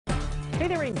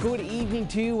there, and good evening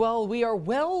to you. Well, we are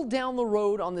well down the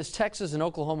road on this Texas and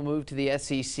Oklahoma move to the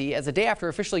SEC. As a day after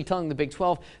officially telling the Big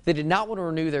 12 they did not want to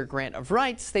renew their grant of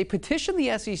rights, they petitioned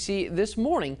the SEC this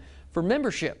morning for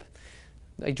membership.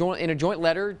 In a joint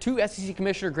letter to SEC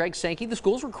Commissioner Greg Sankey, the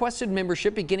schools requested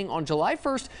membership beginning on July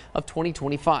 1st of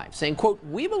 2025, saying, quote,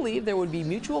 "We believe there would be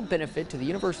mutual benefit to the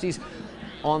universities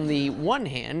on the one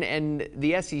hand and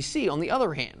the SEC on the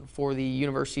other hand for the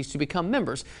universities to become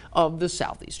members of the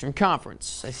Southeastern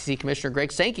Conference." SEC Commissioner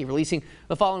Greg Sankey releasing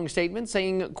the following statement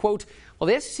saying, quote, "While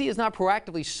the SEC has not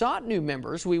proactively sought new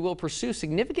members, we will pursue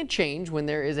significant change when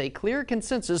there is a clear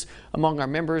consensus among our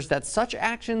members that such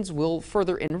actions will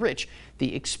further enrich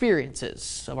the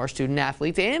experiences of our student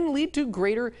athletes and lead to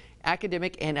greater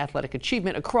academic and athletic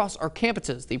achievement across our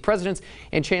campuses." The presidents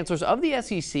and chancellors of the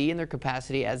SEC, in their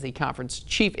capacity as the conference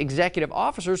chief executive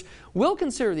officers, will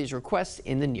consider these requests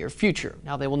in the near future.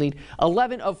 Now, they will need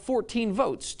 11 of 14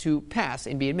 votes to pass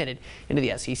and be admitted into the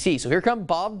SEC. So here comes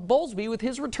Bob Bowlesby with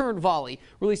his return volley,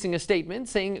 releasing a statement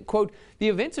saying, quote, "The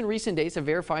events in recent days have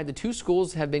verified the two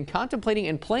schools have been contemplating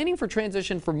and planning for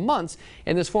transition for months,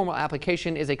 and this formal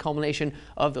application is a culmination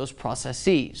of those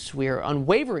processes. We are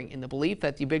unwavering in the belief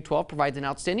that the Big 12 provides an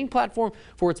outstanding platform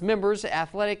for its members'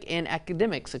 athletic and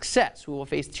academic success. We will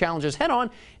face challenges head on,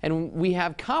 and we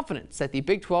have confidence that the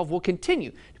Big 12 will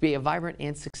continue to be a vibrant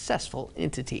and successful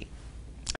entity."